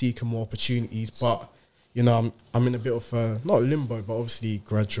seeking more opportunities. But, you know, I'm in a bit of not limbo, but obviously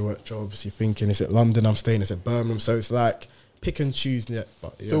graduate job, obviously thinking, is it London I'm staying, is it Birmingham? So it's like pick and choose. Yeah,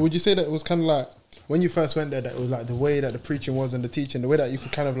 but yeah. So would you say that it was kind of like, when you first went there, that it was like the way that the preaching was and the teaching, the way that you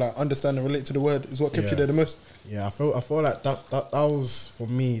could kind of like understand and relate to the word is what kept you there the most? Yeah, I feel like that was for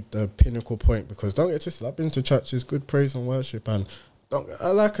me the pinnacle point, because don't get twisted, I've been to churches, good praise and worship, and I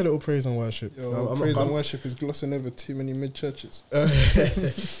like a little praise and worship. Praise and worship is glossing over too many mid churches.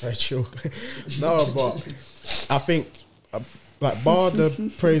 Very true. No, but I think like bar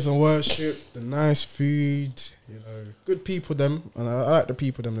the praise and worship, the nice food, you know, good people them, and I like the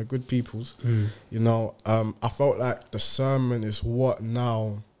people them, they're good peoples. You know, I felt like the sermon is what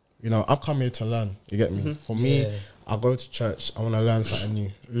now, you know, I'm coming here to learn, you get me? For me, I go to church, I want to learn something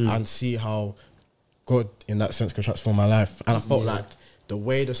new and see how God in that sense can transform my life. And I felt like the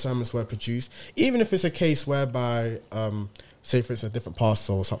way the sermons were produced, even if it's a case whereby say for instance a different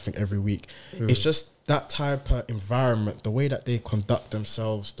pastor or something every week, it's just that type of environment, the way that they conduct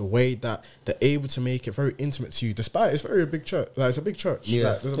themselves, the way that they're able to make it very intimate to you, despite it's very a big church. Like, it's a big church.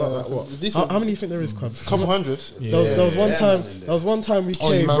 Like, there's about like what? How many do you think there is? Couple hundred. There was one time we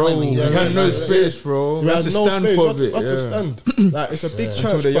came, bro. We had no space, bro. We had to stand for a bit. What to stand? Like, it's a big church.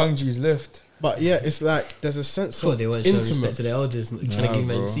 Until the young G's left. But yeah, it's like there's a sense of They weren't showing intimate. respect to their elders, trying to give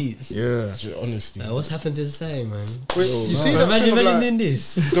men seats. Yeah. Honestly. Like, what's happened to society, man? Wait, you see that Imagine thing of, like, doing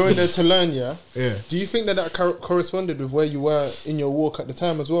this. going there to learn, yeah? Yeah. Do you think that corresponded with where you were in your walk at the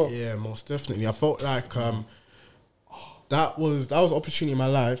time as well? Yeah, most definitely. I felt like that was an opportunity in my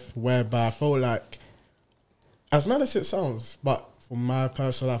life whereby I felt like, as mad as it sounds, but for my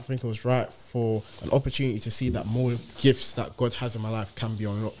personal life, I think it was right for an opportunity to see that more gifts that God has in my life can be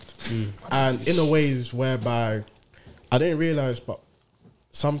unlocked. And in a ways whereby I didn't realise, but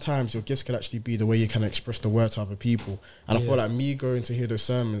sometimes your gifts can actually be the way you can express the word to other people. And I feel like me going to hear those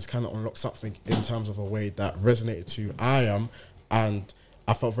sermons kind of unlocked something in terms of a way that resonated to who I am, and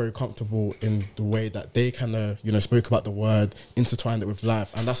I felt very comfortable in the way that they kind of, you know, spoke about the word, intertwined it with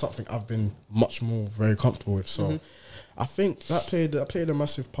life, and that's something I've been much more very comfortable with. So I think that played a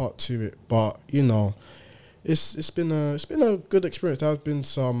massive part to it. But you know, it's been a good experience. There have been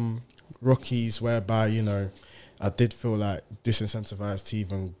some rookies whereby, you know, I did feel like disincentivized to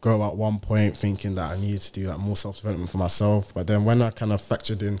even go at one point, thinking that I needed to do like more self-development for myself. But then when I kind of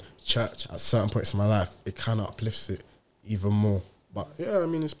factored in church at certain points in my life, it kind of uplifts it even more. But yeah, I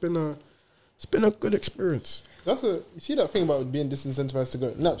mean, it's been a good experience. You see that thing about being disincentivized to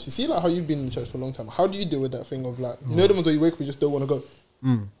go. Napz, you see like how you've been in church for a long time. How do you deal with that thing of like, you know, the ones where you wake up and you just don't want to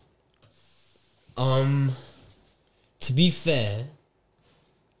go? To be fair,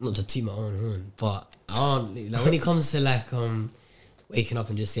 not to toot my own horn, but I don't, like, when it comes to like waking up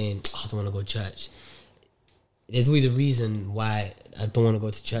and just saying, I don't want to go to church, there's always a reason why I don't want to go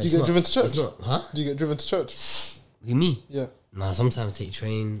to church. Do you get driven to church? It's not, huh? Do you get driven to church? With me? Yeah. Nah, sometimes take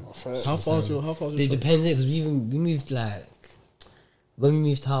train. How far is your It depends, because we moved like, when we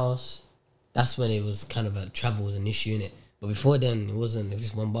moved house, that's when it was kind of a travel was an issue in it. But before then, it was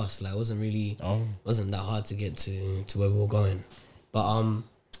just one bus. Like, it wasn't really, wasn't that hard to get to where we were going. But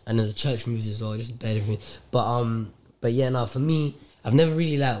and then the church moves as well, just better everything. But yeah, no, for me, I've never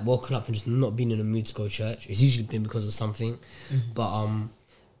really like woken up and just not been in the mood to go to church. It's usually been because of something, but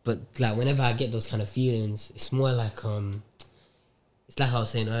like whenever I get those kind of feelings, it's more like it's like I was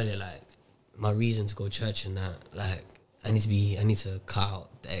saying earlier, like my reason to go to church and that, like I need to cut out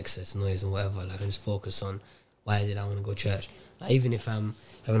the excess noise and whatever. Like I just focus on why did I want to go to church. Like even if I'm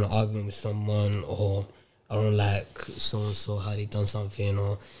having an argument with someone, or I don't like so and so how they done something,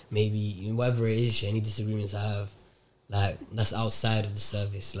 or maybe whatever it is, any disagreements I have. Like, that's outside of the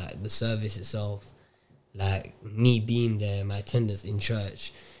service. Like, the service itself, like, me being there, my attendance in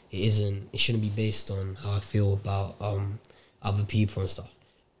church, it shouldn't be based on how I feel about other people and stuff.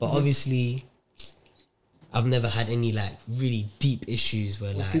 But obviously, I've never had any, like, really deep issues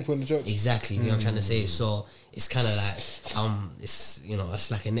where, like... people in the church. Exactly, you know what I'm trying to say? So, it's kind of like, it's, you know,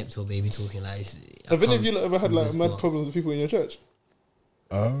 it's like a Nepto baby talking, like... Have any of you ever had, like, mad problems with people in your church?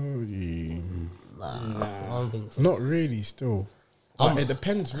 Oh, yeah. I don't think so. Not really, still. It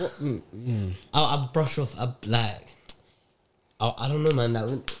depends what... I brush off, I don't know, man.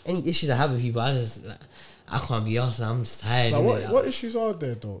 Like, any issues I have with people, I just... Like, I can't be arsed. I'm just tired. Like, what issues are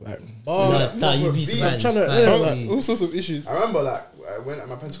there, though? Like, you'd be surprised. Like, all sorts of issues. I remember, like, when at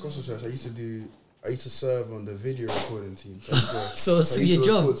my Pentecostal church, I used to serve on the video recording team. So it's I used your to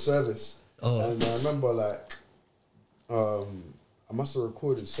job. record service. Oh. And I remember, like, I must have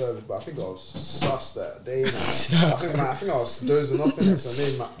recorded service, but I think I was sus that day. I think I was dozing off in it, so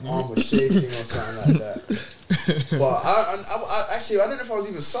maybe my arm was shaking or something like that. But I actually, I don't know if I was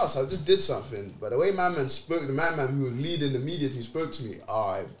even sus. I just did something. But the way my man spoke, the man who was leading the media team spoke to me,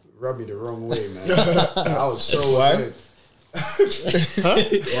 it rubbed me the wrong way, man. I was so annoyed. Why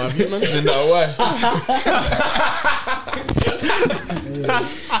have you, man? Isn't that why?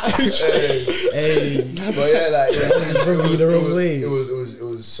 But yeah, like it it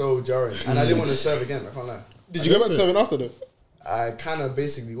was so jarring, and I didn't want to serve again. I can't lie. Did you go back to serving after though? I kind of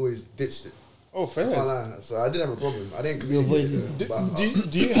basically always ditched it. Oh, fair. I can't lie. So I didn't have a problem. I didn't communicate.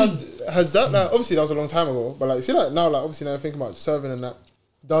 Do you have, has that, like, obviously that was a long time ago, but like, see, like now, like obviously now I think about serving and that,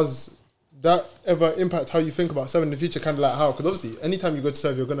 does that ever impact how you think about serving in the future? Kind of like how, because obviously anytime you go to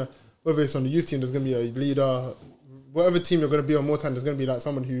serve, you're gonna, whether it's on the youth team, there's gonna be a leader, whatever team you're gonna be on more time, there's gonna be like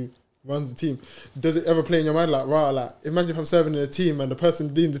someone who runs the team. Does it ever play in your mind like, wow, like imagine if I'm serving in a team and the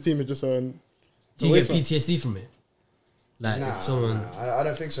person leading the team is just do you get PTSD from it? Like if someone... I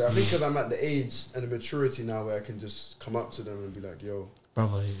don't think so. I think because I'm at the age and the maturity now where I can just come up to them and be like, yo,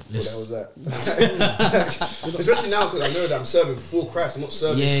 brother, what the hell was that? Especially now because I know that I'm serving for Christ. I'm not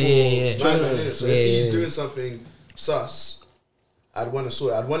serving for my man. So if he's doing something sus, I'd want to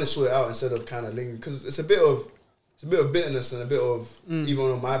sort it out instead of kind of lingering, because it's a bit of bitterness and a bit of even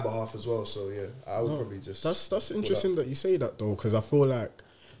on my behalf as well. So yeah, I would probably just... That's interesting that you say that though, because I feel like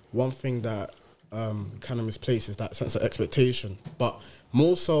one thing that kind of misplaces that sense of expectation, but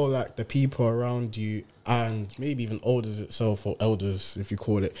more so like the people around you and maybe even elders itself, or elders if you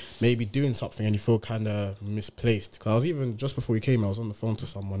call it, maybe doing something and you feel kind of misplaced. Because I was even, just before you came, I was on the phone to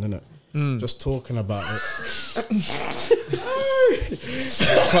someone, innit, just talking about it.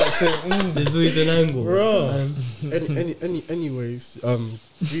 There's always an angle, bro. Anyways,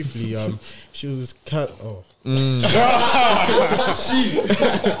 briefly, she was Went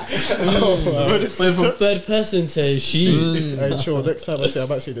from third person to she. Hey, sure. Next time I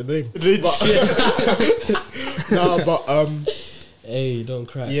might say the name. But hey, don't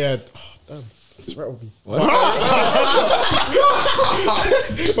cry. Yeah. Oh, damn. That's right with me. What?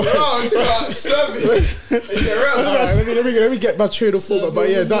 Let me get my train of thought. But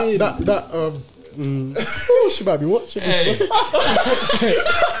yeah, that she might be watching this.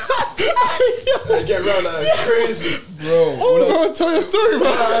 I get around like crazy, bro. Oh, bro, tell your story,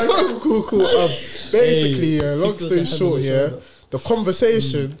 bro. Cool. Basically, long story short, the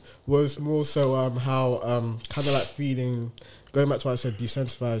conversation was more so how kind of like feeling, going back to what I said,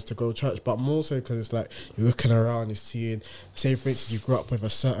 desensitized to go to church, but more so because it's like you're looking around, you're seeing, say for instance, you grew up with a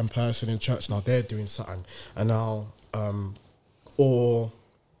certain person in church, now they're doing something, and now, or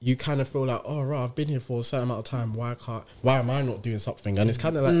you kind of feel like, oh right, I've been here for a certain amount of time, why am I not doing something? And it's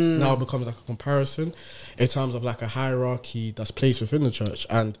kind of like now it becomes like a comparison in terms of like a hierarchy that's placed within the church,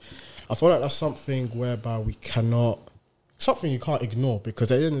 and I feel like that's something whereby something you can't ignore,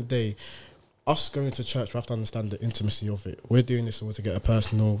 because at the end of the day, us going to church, we have to understand the intimacy of it. We're doing this in order to get a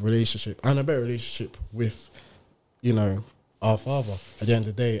personal relationship and a better relationship with, you know, our Father at the end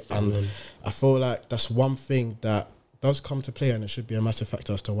of the day. And I feel like that's one thing that does come to play, and it should be a massive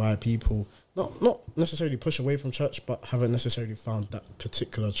factor as to why people not necessarily push away from church, but haven't necessarily found that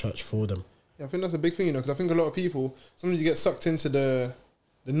particular church for them. Yeah, I think that's a big thing, you know, because I think a lot of people, sometimes you get sucked into the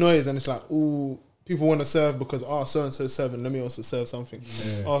noise and it's like, ooh, people want to serve because so and so is serving, let me also serve something.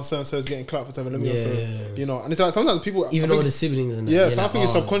 So and so is getting clout for serving, let me also, you know. And it's like sometimes people, even all the siblings and that, yeah, so I think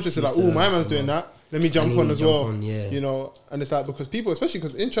it's subconscious. It's like, oh, my man's doing that. Let me jump on as well. You know, and it's like because people, especially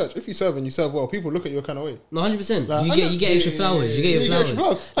because in church, if you serve and you serve well, people look at you a kind of way. No, 100%. Like, you get extra flowers. You get your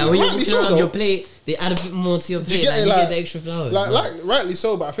flowers. Like when you're walking around your plate, they add a bit more to your plate. You get the extra flowers. Like rightly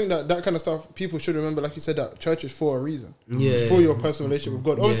so, but I think that kind of stuff people should remember. Like you said, that church is for a reason. Yeah, it's for your personal relationship with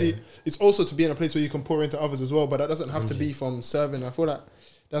God. Obviously, it's also to be in a place where you can pour into others as well. But that doesn't have to be from serving. I feel like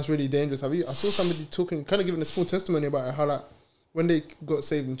that's really dangerous. I saw somebody talking, kind of giving a small testimony about it, how like, when they got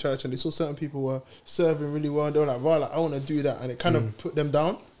saved in church and they saw certain people were serving really well, and they were like, "Wow, like, I want to do that," and it kind of put them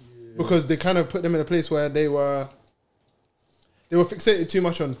down because they kind of put them in a place where they were fixated too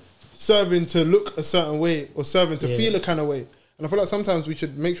much on serving to look a certain way or serving to feel a kind of way. And I feel like sometimes we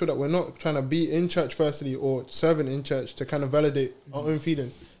should make sure that we're not trying to be in church firstly or serving in church to kind of validate our own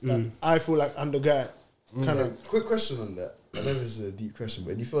feelings. Like, I feel like I'm the guy. Kind of. Quick question on that. I know this is a deep question,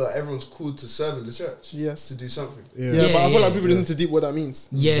 but do you feel like everyone's called to serve in the church? Yes. To do something? Yeah, but I feel like people need to deep what that means.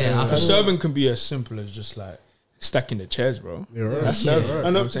 Serving can be as simple as just like stacking the chairs, bro. Yeah, right. That's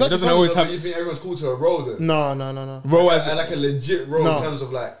serving. Right. It doesn't always have. You think everyone's called to a role then? No. Role as like a legit role in terms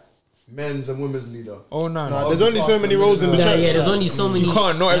of like men's and women's leader. Oh no. There's only so many roles in the church. Yeah, there's only so many. You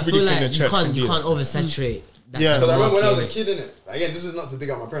can't. Not everything in the church. You can't oversaturate. Because I remember when I was a kid, innit? Again, this is not to dig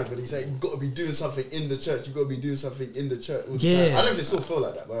out my parents, but he said, you got to be doing something in the church. You got to be doing something in the church. I don't know if they still feel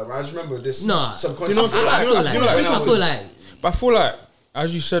like that, but I just remember this subconscious. But I feel like,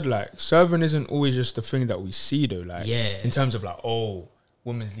 as you said, like, serving isn't always just the thing that we see, though. Like, in terms of, like,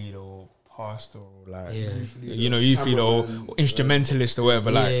 women's leader or pastor or, like, youth leader or instrumentalist or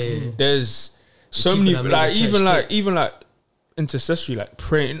whatever. Like, there's so many, like, even intercessory, like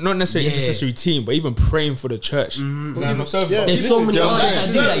praying, not necessarily intercessory team, but even praying for the church. There's so many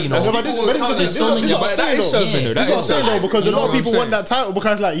artists that do that, you know. There's so many. That is serving, though. That's what I'm saying, though, because a lot of people want that title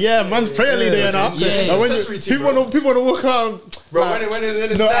because, like, man's prayer leader, you know. People want to walk around. Bro, when in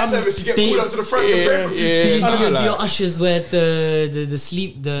the stand service, you get pulled up to the front to pray for people. Do your ushers wear the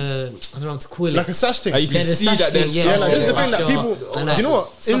sleep, I don't know what to call it, like a sash thing. You can see that there's there's the thing that people, you know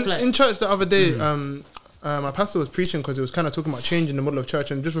what, in church the other day, my pastor was preaching because he was kind of talking about change in the model of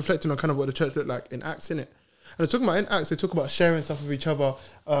church and just reflecting on kind of what the church looked like in Acts, innit? And they're talking about in Acts, they talk about sharing stuff with each other,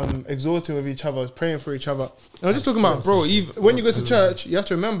 exhorting with each other, praying for each other. And I'm just talking about, bro, when you go to church, you have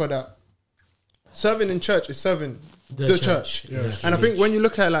to remember that serving in church is serving the church. And I think when you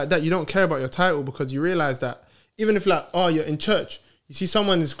look at it like that, you don't care about your title because you realize that even if like, you're in church, you see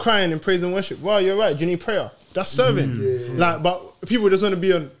someone is crying in praise and worship, wow, you're right, do you need prayer? That's serving. Like, but people just want to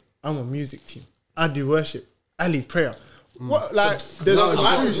be on, I'm a music team. I do worship. I lead prayer. What, like, there's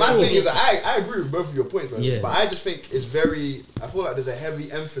my thing is, I agree with both of your points, right? But I just think it's I feel like there's a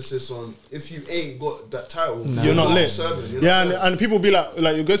heavy emphasis on if you ain't got that title, you're not lit. Serving, and people be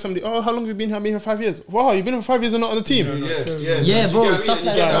like you go somebody, how long have you been here? I've been here 5 years. Wow, you've been here for 5 years and not on the team. Bro, stuff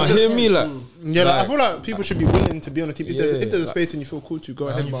like that. Hear me, like. I feel like people should be willing to be on a team. If there's a space and you feel cool to go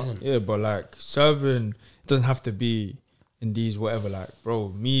ahead. But like serving doesn't have to be in these whatever. Like, bro,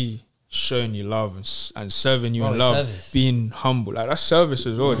 me showing you love and serving you in love, being humble, like that's service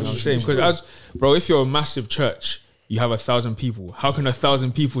as well. You know what I'm saying? Because if you're a massive church, you have 1,000 people. How can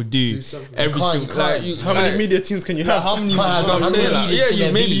 1,000 people do every single? How many media teams can you have? How many?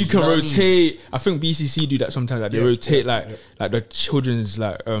 Maybe you can rotate. I think BCC do that sometimes. Like they rotate like the children's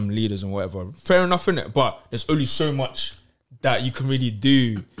leaders and whatever. Fair enough, innit? But there's only so much that you can really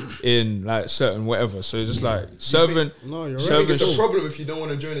do in like certain whatever. So it's just like serving. No, you're right. It's a problem if you don't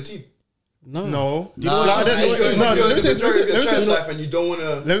want to join a team. No. If you're the majority of your church life and you don't want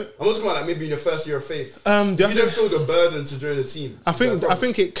to, I'm also talking about like maybe in your first year of faith. You don't feel the burden to join a team. I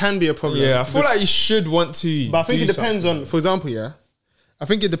think it can be a problem. Yeah, I feel like you should want to. But I think it depends on, for example, I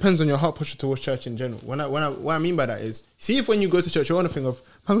think it depends on your heart posture towards church in general. What I mean by that is, see if when you go to church, you're on a thing of,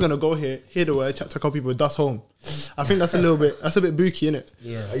 I'm gonna go here, hear the word, chat to a couple people, dust home. I think that's a bit booky, innit?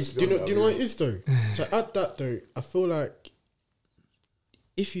 Yeah. Do you know what it is though? So at that though, I feel like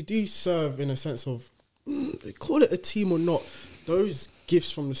if you do serve in a sense of call it a team or not, those gifts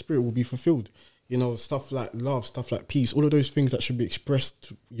from the Spirit will be fulfilled. You know, stuff like love, stuff like peace, all of those things that should be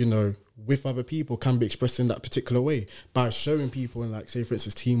expressed, you know, with other people can be expressed in that particular way by showing people in, like, say, for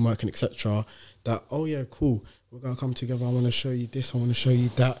instance, teamwork and etc. that, oh yeah, cool, we're going to come together, I want to show you this, I want to show you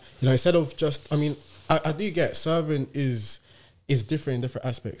that. You know, instead of just, I mean, I do get serving is different in different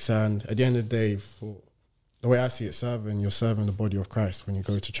aspects, and at the end of the day, for the way I see it, you're serving the body of Christ when you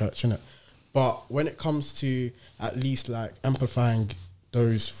go to church, innit? But when it comes to at least like amplifying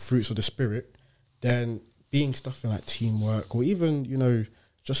those fruits of the Spirit, then being stuff in like teamwork or even, you know,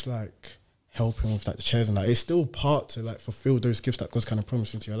 just like helping with like the chairs and that. It's still part to like fulfill those gifts that God's kind of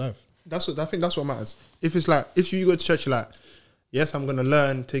promised into your life. I think that's what matters. If it's like, if you go to church, you're like, yes, I'm gonna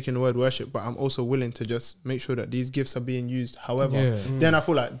learn taking the word worship, but I'm also willing to just make sure that these gifts are being used. However, then I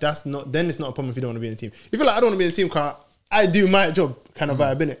feel like it's not a problem if you don't want to be in a team. If you're like, I don't want to be in a team, cause I do my job kind of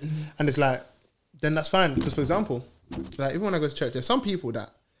vibe, innit? And it's like, then that's fine. Because for example, like even when I go to church, there's some people that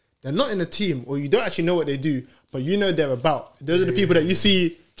they're not in a team, or you don't actually know what they do, but you know they're about. Those are the people that you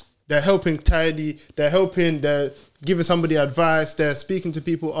see. They're helping tidy. They're giving somebody advice. They're speaking to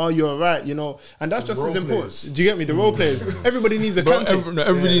people. Oh, you're right, you know. And that's just as important. Do you get me? The role players. Everybody needs a captain.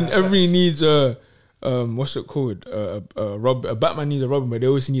 Everybody needs a what's it called? A Batman needs a Robin, but they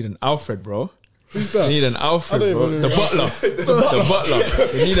always need an Alfred, bro. Who's that? They need an Alfred, bro. The butler. The butler.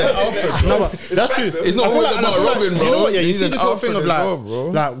 They need an Alfred. No, but that's true. It's not always about Robin, bro. You know what? Yeah, you see an this whole thing of like,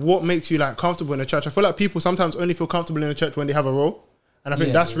 well, like what makes you like comfortable in the church. I feel like people sometimes only feel comfortable in the church when they have a role, and I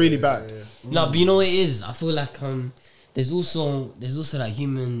think that's really bad. No, but you know what it is? I feel like there's also like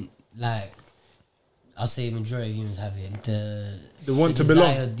human, like I'll say majority of humans have it, the want to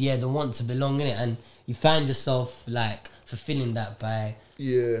desire, belong. Yeah, the want to belong in it, and you find yourself like fulfilling that by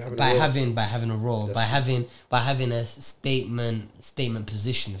having a role, by having a statement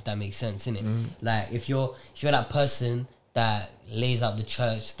position, if that makes sense, innit? Like if you're that person that lays out the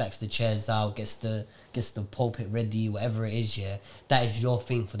church, stacks the chairs out, gets the pulpit ready, whatever it is, that is your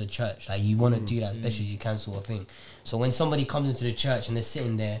thing for the church. Like you want to do that as best as you can, sort of thing. So when somebody comes into the church and they're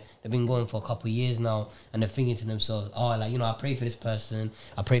sitting there, they've been going for a couple of years now, and they're thinking to themselves, oh, like, you know, I pray for this person,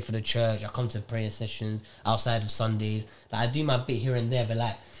 I pray for the church, I come to prayer sessions outside of Sundays, like I do my bit here and there, but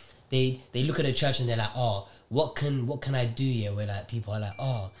like they look at the church and they're like, oh, what can I do here? Where like people are like,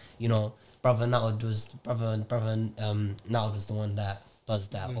 oh, you know, brother Napz was the one that does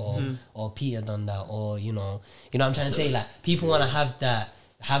that, or Peter done that, or you know what I'm trying to say. Like people want to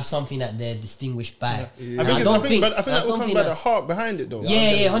have something that they're distinguished by. I think that all comes by the heart behind it, though.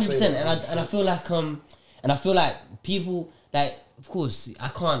 Yeah, 100%. And I feel like people, like, of course, I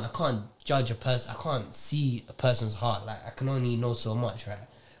can't judge a person. I can't see a person's heart. Like I can only know so much, right?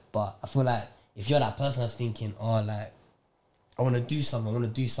 But I feel like if you're that person that's thinking, oh, like I want to do something.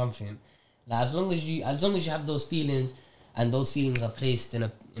 Like as long as you have those feelings, and those feelings are placed in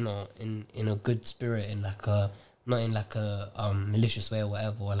a good spirit, in like a not in like a malicious way or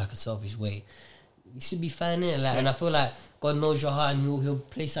whatever, or like a selfish way, you should be fine in it. Like, and I feel like God knows your heart, and he'll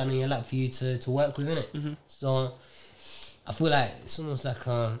place something in your lap for you to work with, innit? So I feel like it's almost like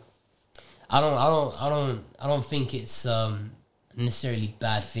I don't think it's necessarily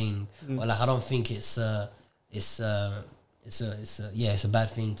bad thing, or like I don't think it's a bad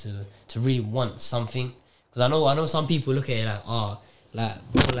thing to really want something. Because I know some people look at it like,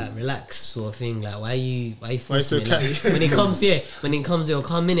 people like relax sort of thing. Like why are you forcing it? Like, when it comes, it'll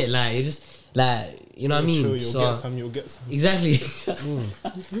come in it. Like you just like, you know what I mean. Sure, you'll get some. Exactly.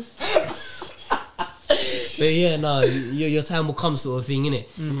 But yeah, no, your time will come, sort of thing,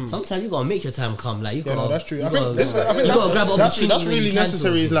 innit? Sometimes you gotta make your time come. Like you gotta. No, that's true. I gotta think grab opportunity. That's really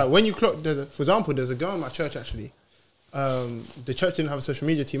necessary. Is like when you clock. For example, there's a girl in my church actually. The church didn't have a social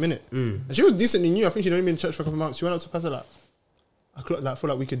media team in it, and she was decently new. I think she'd only been in church for a couple of months. She went up to pastor like, I feel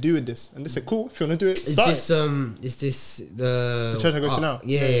like we could do with this, and they said, "Cool, if you want to do it, start." Is this the church I go to now?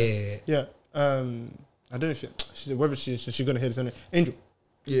 Yeah. I don't know if whether she's gonna hear this or not. Angel,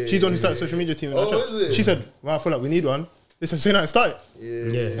 she's the one who started social media team in our church. Is it? She said, "Well, I feel like we need one." They said, "Say that and start it."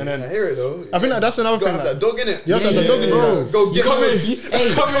 Yeah. And then I hear it though. I think that's another thing. You gotta have that dog in it. You have to have the dog in it, bro. Go get Come in.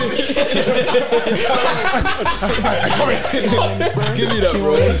 Hey, Come in. Give me that,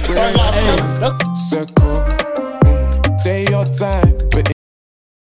 bro. Circle. Take your time, but